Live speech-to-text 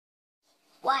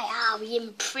Why are we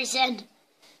in prison?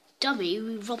 Dummy,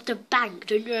 we robbed a bank,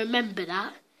 don't you remember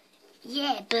that?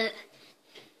 Yeah, but...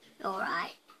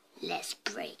 Alright, let's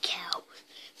break out.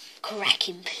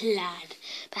 Cracking plan.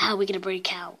 But how are we going to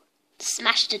break out?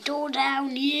 Smash the door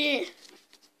down, yeah.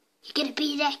 You're going to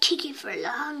be there kicking for a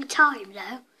long time,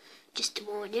 though. Just to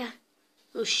warn you.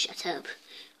 Oh, shut up.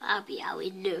 I'll be out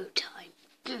in no time.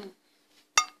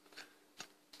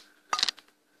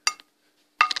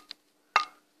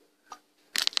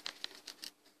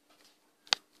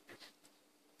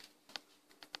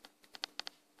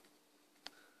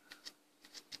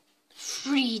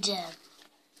 Freedom.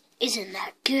 Isn't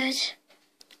that good?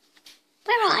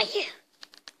 Where are you?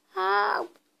 Oh.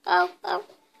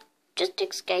 Just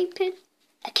escaping.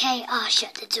 Okay, I'll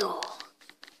shut the door.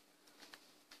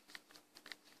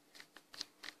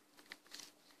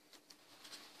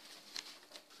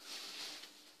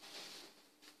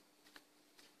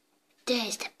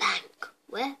 There's the bank.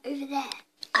 Where? Over there.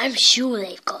 I'm sure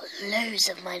they've got loads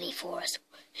of money for us.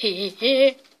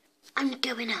 I'm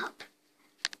going up.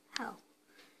 How?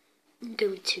 I'm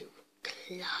going to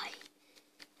climb.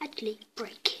 Actually,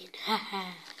 break in.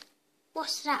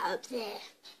 What's that up there?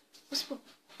 What's what?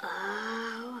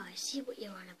 Oh, I see what you're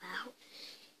on about.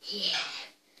 Yeah.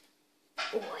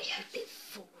 Oh, I hope it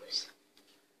falls.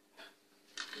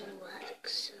 Oh, that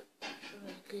looks a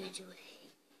good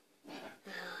way. Oh,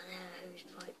 their hose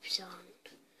pipes aren't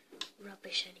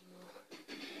rubbish anymore.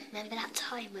 Remember that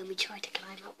time when we tried to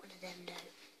climb up one of them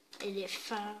though, and it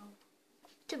fell?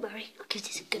 Don't worry, I'll give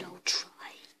this a good old try.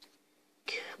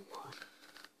 Come on.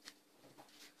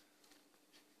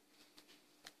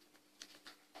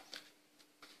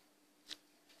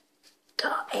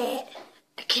 Got it.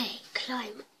 Okay,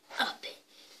 climb up it.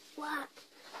 What?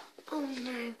 Oh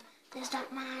no, there's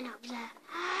that man up there.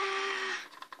 Ah!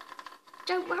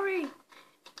 Don't worry.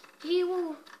 You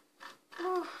will.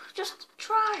 Oh, just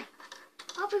try.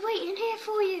 I'll be waiting here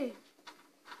for you.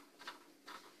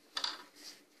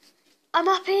 I'm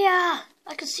up here.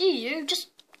 I can see you.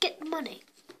 Just get the money.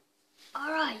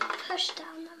 Alright, push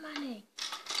down the money.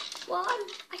 1,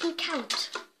 I can count.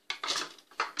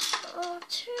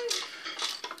 2,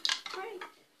 3,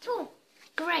 4.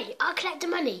 Great, I'll collect the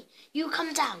money. You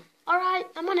come down. Alright,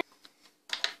 I'm on it.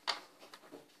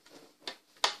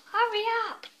 Hurry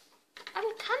up.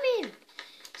 I'm coming.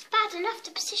 It's bad enough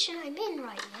the position I'm in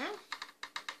right now.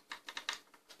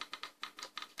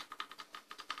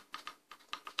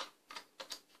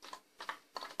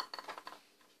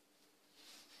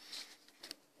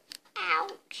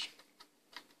 Ouch.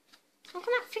 How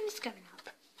come that thing's going up?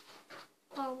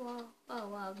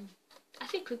 I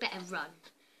think we better run.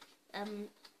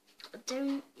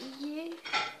 Don't you?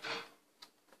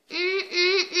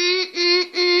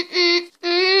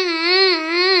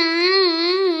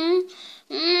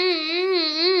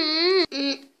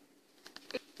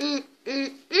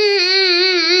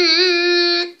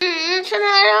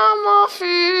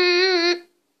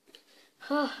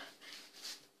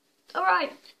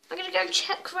 Alright, I'm gonna go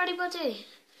check for anybody.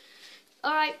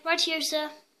 Alright, right to you,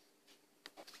 sir.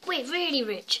 Wait, really,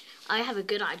 Rich? I have a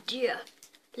good idea.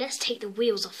 Let's take the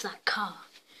wheels off that car.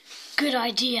 Good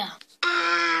idea.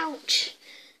 Ouch!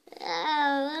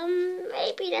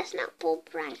 Maybe let's not pull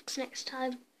pranks next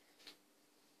time.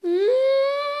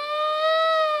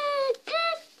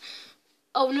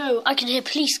 Oh no, I can hear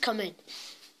police coming.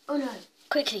 Oh no,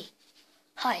 quickly,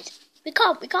 hide. We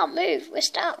can't move, we're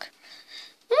stuck.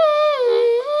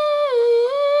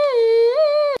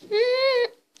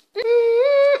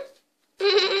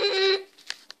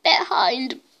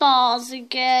 Behind bars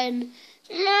again.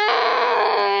 No!